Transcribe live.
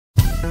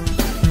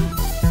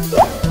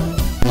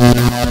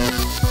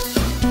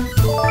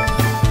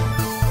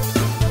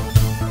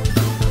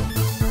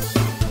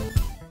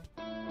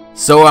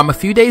So I'm a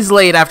few days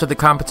late after the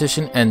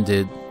competition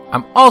ended.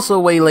 I'm also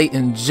way late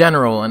in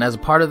general, and as a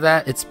part of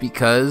that, it's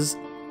because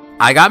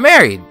I got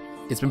married.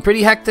 It's been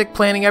pretty hectic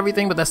planning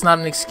everything, but that's not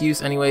an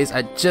excuse anyways.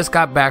 I just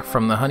got back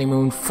from the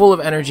honeymoon full of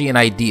energy and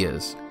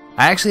ideas.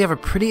 I actually have a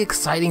pretty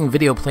exciting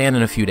video planned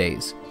in a few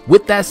days.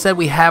 With that said,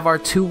 we have our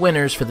 2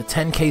 winners for the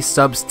 10K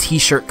subs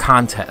t-shirt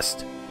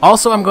contest.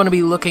 Also, I'm going to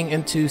be looking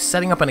into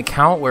setting up an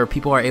account where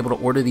people are able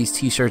to order these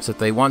t-shirts if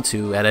they want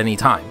to at any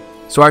time.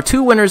 So our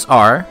 2 winners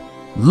are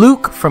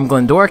Luke from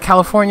Glendora,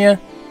 California,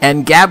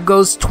 and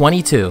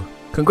Gabgoes22.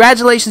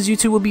 Congratulations, you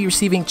 2 will be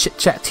receiving Chit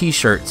Chat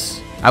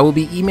t-shirts. I will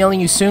be emailing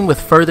you soon with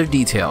further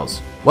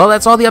details. Well,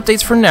 that's all the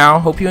updates for now.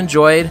 Hope you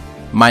enjoyed.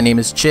 My name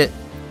is Chit,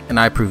 and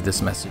I approve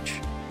this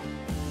message.